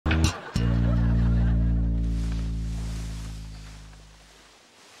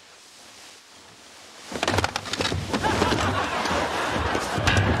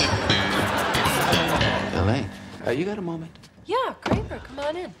You got a moment? Yeah, Kramer, come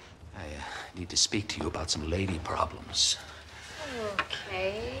on in. I need to speak to you about some lady problems.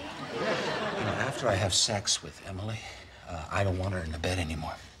 Okay. You know, after I have sex with Emily, I don't want her in the bed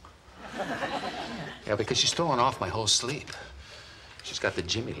anymore. Yeah, because she's throwing off my whole sleep. She's got the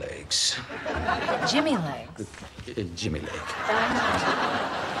Jimmy legs. Jimmy legs? Jimmy leg.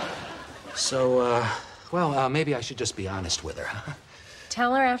 So, well, maybe I should just be honest with her, huh?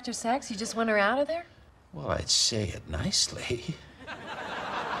 Tell her after sex you just want her out of there? Well, I'd say it nicely.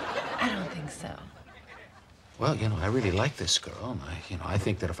 I don't think so. Well, you know, I really like this girl, and I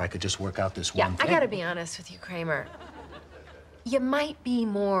think that if I could just work out this one thing... I gotta be honest with you, Kramer. You might be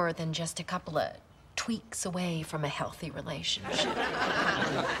more than just a couple of tweaks away from a healthy relationship.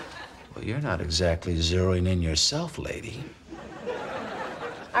 Well, you're not exactly zeroing in yourself, lady.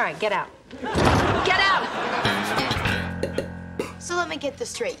 All right, get out. Get out! So let me get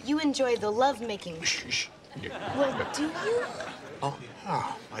this straight. You enjoy the lovemaking. Shh. Well, do you? Oh,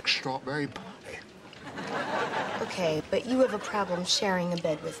 yeah, like strawberry pie. Okay, but you have a problem sharing a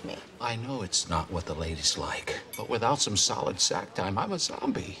bed with me. I know it's not what the ladies like, but without some solid sack time, I'm a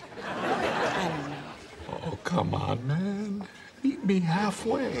zombie. I don't know. Oh, come on, man. Meet me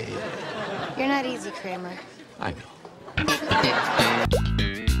halfway. You're not easy, Kramer. I know.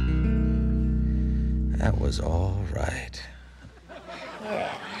 That was all right.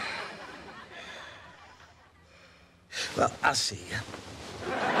 Yeah. Well, I'll see you.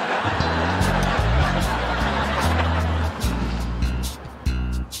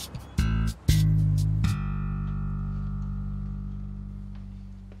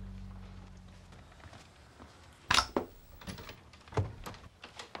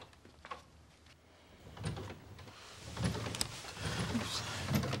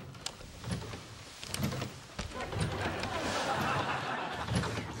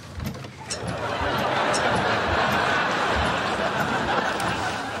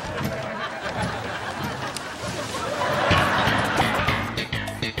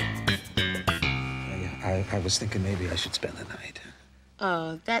 I was thinking maybe I should spend the night.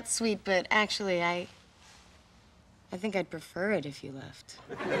 Oh, that's sweet, but actually, I think I'd prefer it if you left.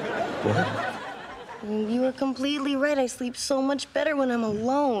 What? You were completely right. I sleep so much better when I'm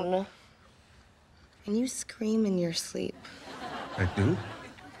alone. And you scream in your sleep. I do?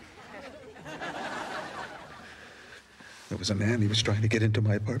 There was a man, he was trying to get into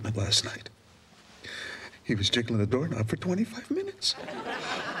my apartment last night. He was jiggling the doorknob for 25 minutes.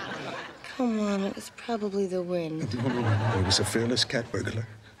 Come on, it was probably the wind. No. He was a fearless cat burglar.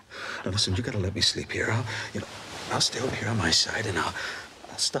 Now, listen, you gotta let me sleep here. I'll stay over here on my side, and I'll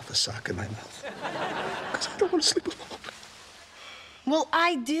stuff a sock in my mouth. Because I don't want to sleep alone. Well,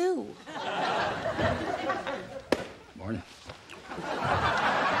 I do. Morning.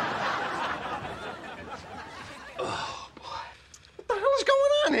 Oh, boy. What the hell is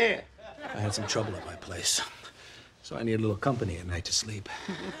going on here? I had some trouble at my place, so I need a little company at night to sleep.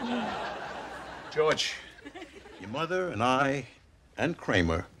 George, your mother and I and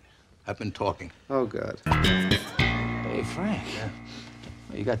Kramer have been talking. Oh, God. Hey, Frank.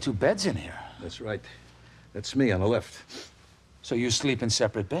 Well, you got two beds in here. That's right. That's me on the left. So you sleep in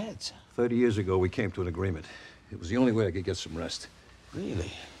separate beds? 30 years ago, we came to an agreement. It was the only way I could get some rest.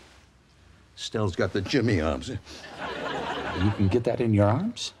 Really? Stell's got the Jimmy arms. You can get that in your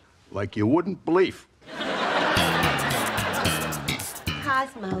arms? Like you wouldn't believe.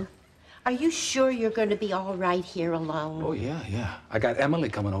 Cosmo, are you sure you're going to be all right here alone? Oh, yeah. I got Emily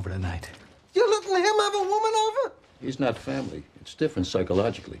coming over tonight. You letting him have a woman over? He's not family. It's different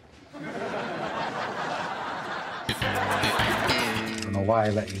psychologically. I don't know why I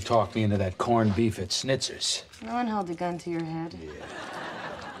let you talk me into that corned beef at Schnitzer's. No one held a gun to your head. Yeah.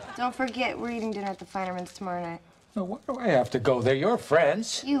 Don't forget, we're eating dinner at the Finerman's tomorrow night. No, why do I have to go? They're your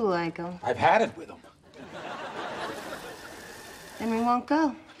friends. You like them. I've had it with them. Then we won't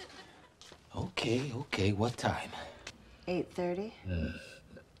go. Okay. What time? 8:30.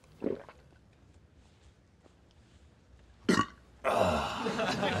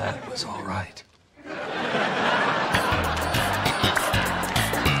 That was all right.